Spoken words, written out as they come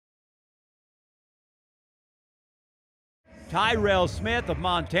Tyrell Smith of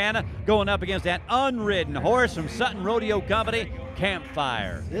Montana going up against that unridden horse from Sutton Rodeo Company,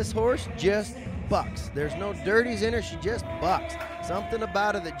 Campfire. This horse just bucks. There's no dirties in her. She just bucks. Something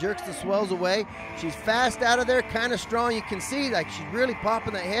about her that jerks the swells away. She's fast out of there, kind of strong. You can see like she's really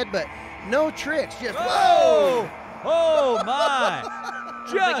popping that head, but no tricks. Just whoa! Oh my!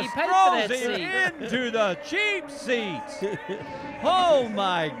 Just throws him seat. into the cheap seats. Oh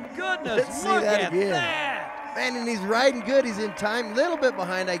my goodness! Let's see Look that at again. that! Man, and he's riding good. He's in time, little bit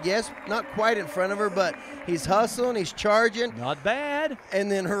behind, I guess. Not quite in front of her, but he's hustling, he's charging. Not bad. And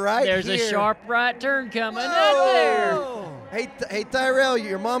then her right There's here. a sharp right turn coming Whoa. up there. Hey, Tyrell,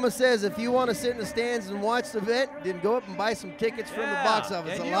 your mama says if you want to sit in the stands and watch the event, then go up and buy some tickets from the box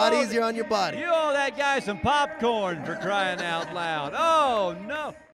office. And It's a you lot owe easier on your body. You owe that guy some popcorn for crying out loud. Oh, no.